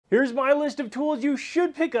Here's my list of tools you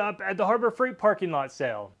should pick up at the Harbor Freight parking lot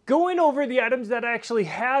sale. Going over the items that I actually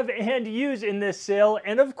have and use in this sale,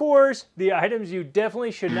 and of course, the items you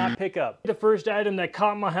definitely should not pick up. The first item that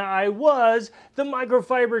caught my eye was the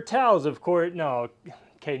microfiber towels, of course. No,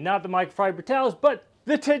 okay, not the microfiber towels, but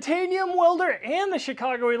the titanium welder and the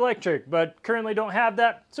Chicago Electric, but currently don't have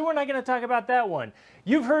that, so we're not going to talk about that one.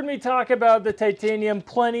 You've heard me talk about the titanium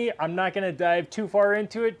plenty. I'm not going to dive too far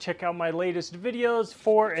into it. Check out my latest videos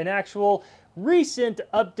for an actual recent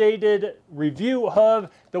updated review of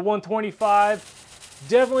the 125.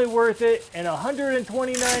 Definitely worth it, and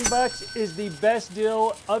 129 bucks is the best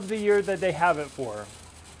deal of the year that they have it for.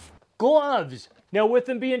 Gloves. Now with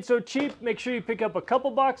them being so cheap, make sure you pick up a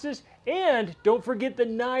couple boxes, and don't forget the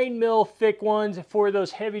 9mm thick ones for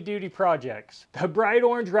those heavy duty projects. The bright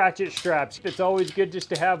orange ratchet straps. It's always good just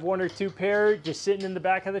to have one or two pair just sitting in the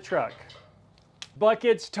back of the truck.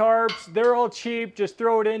 Buckets, tarps, they're all cheap, just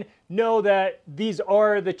throw it in. Know that these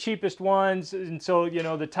are the cheapest ones, and so you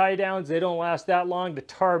know the tie downs, they don't last that long, the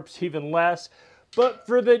tarps even less. But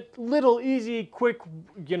for the little easy quick,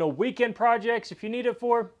 weekend projects, if you need it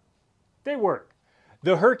for, they work.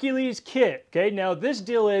 The Hercules kit, okay? Now this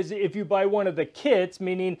deal is if you buy one of the kits,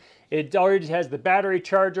 meaning it already has the battery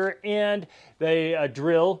charger and the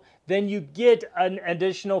drill, then you get an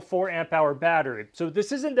additional 4 amp hour battery. So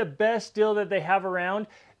this isn't the best deal that they have around.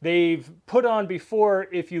 They've put on before,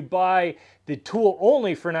 if you buy the tool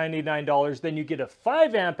only for $99, then you get a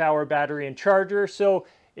 5 amp hour battery and charger. So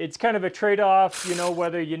it's kind of a trade-off,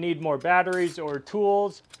 whether you need more batteries or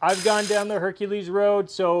tools. I've gone down the Hercules road,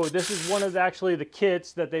 so this is one of actually the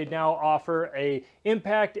kits that they now offer, a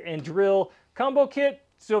impact and drill combo kit.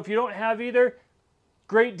 So if you don't have either,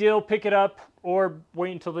 great deal, pick it up or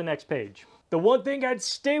wait until the next page. The one thing I'd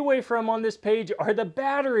stay away from on this page are the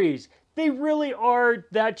batteries. They really are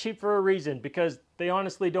that cheap for a reason because they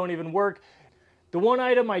honestly don't even work. The one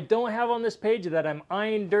item I don't have on this page that I'm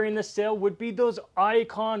eyeing during this sale would be those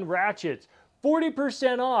Icon ratchets.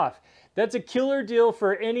 40% off. That's a killer deal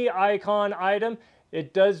for any Icon item.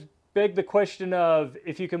 It does beg the question of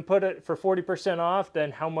if you can put it for 40% off,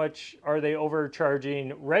 then how much are they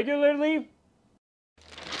overcharging regularly?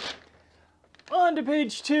 On to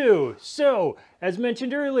page 2. So, as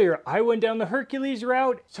mentioned earlier, I went down the Hercules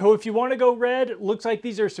route. So if you want to go red, looks like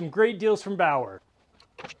these are some great deals from Bauer.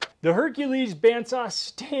 The Hercules bandsaw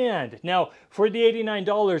stand. Now, for the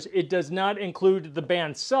 $89, it does not include the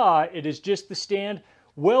bandsaw. It is just the stand.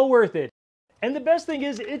 Well worth it. And the best thing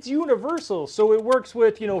is, it's universal. So it works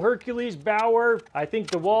with, Hercules, Bauer, I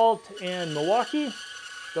think DeWalt, and Milwaukee.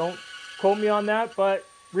 Don't quote me on that, but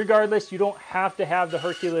regardless, you don't have to have the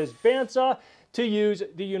Hercules bandsaw to use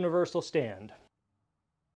the universal stand.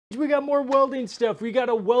 We got more welding stuff. We got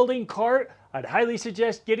a welding cart. I'd highly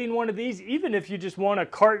suggest getting one of these, even if you just want a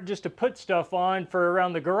cart just to put stuff on for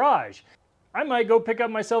around the garage. I might go pick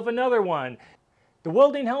up myself another one. The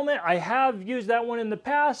welding helmet, I have used that one in the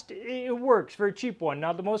past. It works for a cheap one.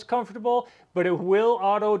 Not the most comfortable, but it will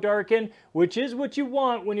auto darken, which is what you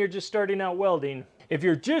want when you're just starting out welding. If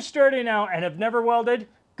you're just starting out and have never welded,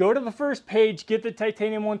 go to the first page, get the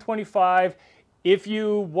titanium 125. If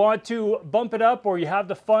you want to bump it up or you have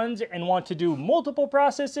the funds and want to do multiple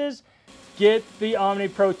processes, get the Omni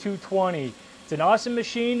Pro 220. It's an awesome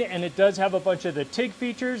machine and it does have a bunch of the TIG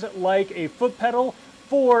features like a foot pedal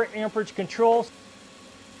for amperage control.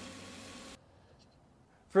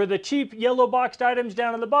 For the cheap yellow boxed items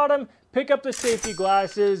down at the bottom, pick up the safety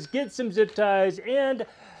glasses, get some zip ties, and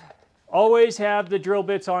always have the drill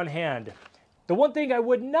bits on hand. The one thing I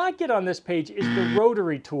would not get on this page is the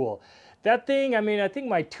rotary tool. That thing, I think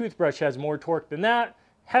my toothbrush has more torque than that.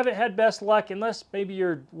 Haven't had best luck unless maybe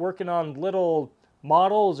you're working on little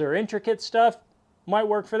models or intricate stuff. Might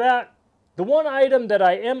work for that. The one item that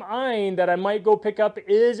I am eyeing that I might go pick up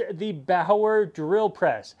is the Bauer drill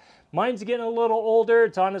press. Mine's getting a little older,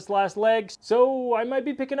 it's on its last legs, so I might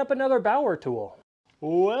be picking up another Bauer tool.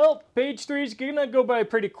 Well, page 3 is gonna go by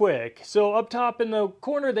pretty quick. So up top in the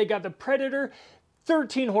corner, they got the Predator.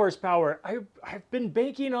 13 horsepower. I've been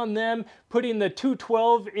banking on them putting the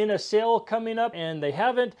 212 in a sale coming up, and they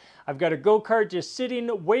haven't. I've got a go-kart just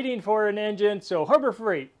sitting waiting for an engine, so Harbor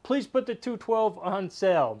Freight, please put the 212 on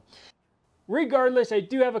sale. Regardless, I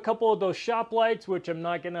do have a couple of those shop lights, which I'm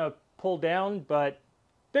not gonna pull down, but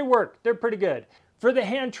they work. They're pretty good. For the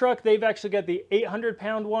hand truck, they've actually got the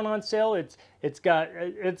 800-pound one on sale. It's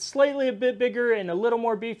slightly a bit bigger and a little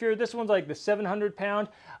more beefier. This one's like the 700-pound.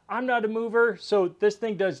 I'm not a mover, so this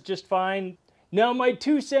thing does just fine. Now, my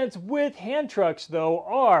 2 cents with hand trucks, though,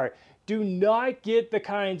 are Do not get the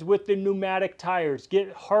kinds with the pneumatic tires.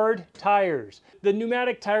 Get hard tires. The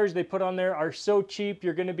pneumatic tires they put on there are so cheap,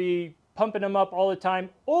 you're going to be pumping them up all the time,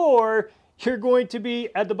 or you're going to be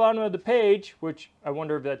at the bottom of the page, which I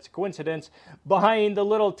wonder if that's a coincidence, behind the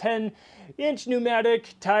little 10-inch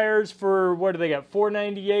pneumatic tires for, what do they got,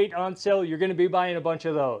 $4.98 on sale. You're going to be buying a bunch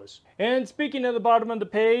of those. And speaking of the bottom of the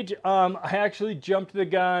page, I actually jumped the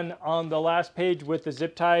gun on the last page with the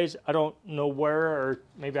zip ties. I don't know where, or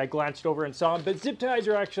maybe I glanced over and saw them, but zip ties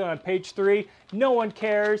are actually on page 3. No one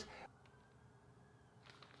cares.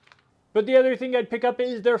 But the other thing I'd pick up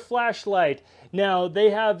is their flashlight. Now, they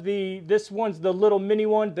have this one's the little mini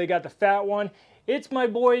one. They got the fat one. It's my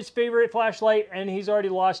boy's favorite flashlight, and he's already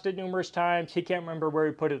lost it numerous times. He can't remember where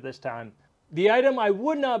he put it this time. The item I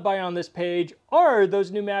would not buy on this page are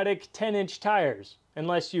those pneumatic 10-inch tires,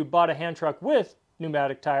 unless you bought a hand truck with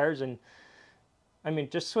pneumatic tires, and I mean,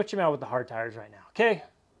 just switch them out with the hard tires right now, okay?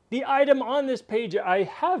 The item on this page I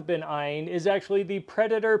have been eyeing is actually the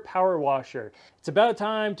Predator Power Washer. It's about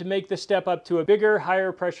time to make the step up to a bigger,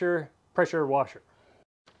 higher pressure washer.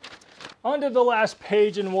 On to the last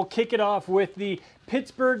page, and we'll kick it off with the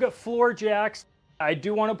Pittsburgh Floor Jacks. I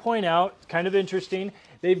do want to point out, it's kind of interesting,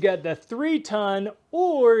 they've got the 3-ton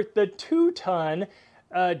or the 2-ton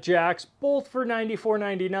jacks, both for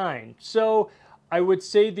 $94.99. So I would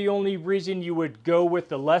say the only reason you would go with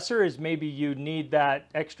the lesser is maybe you need that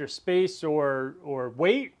extra space or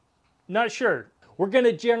weight. Not sure. We're going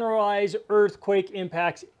to generalize earthquake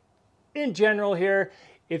impacts in general here.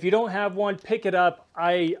 If you don't have one, pick it up.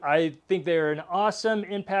 I think they're an awesome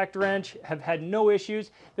impact wrench, have had no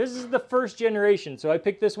issues. This is the first generation, so I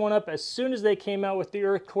picked this one up as soon as they came out with the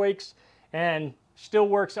earthquakes, and still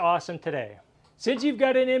works awesome today. Since you've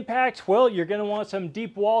got an impact, well, you're going to want some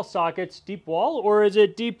deep wall sockets. Deep wall, or is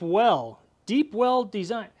it deep well? Deep well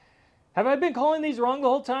design. Have I been calling these wrong the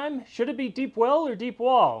whole time? Should it be deep well or deep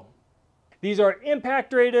wall? These are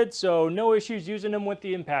impact rated, so no issues using them with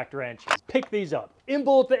the impact wrench. Pick these up in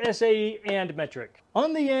both the SAE and metric.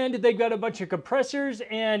 On the end, they've got a bunch of compressors,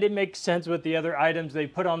 and it makes sense with the other items they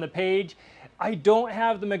put on the page. I don't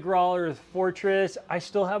have the McGraw or the Fortress. I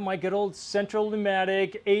still have my good old Central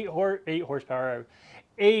Pneumatic 8 horsepower,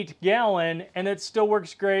 8 gallon, and it still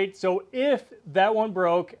works great. So if that one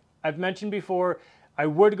broke, I've mentioned before, I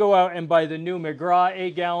would go out and buy the new McGraw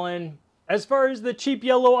 8 gallon. As far as the cheap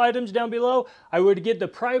yellow items down below, I would get the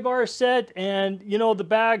pry bar set and, you know, the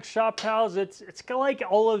bag, shop towels. It's like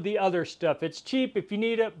all of the other stuff. It's cheap. If you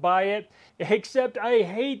need it, buy it. Except I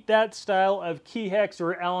hate that style of key hex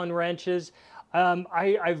or Allen wrenches.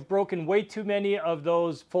 I've broken way too many of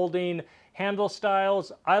those folding handle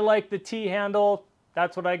styles. I like the T-handle.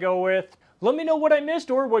 That's what I go with. Let me know what I missed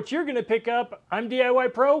or what you're going to pick up. I'm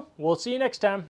DIY Pro. We'll see you next time.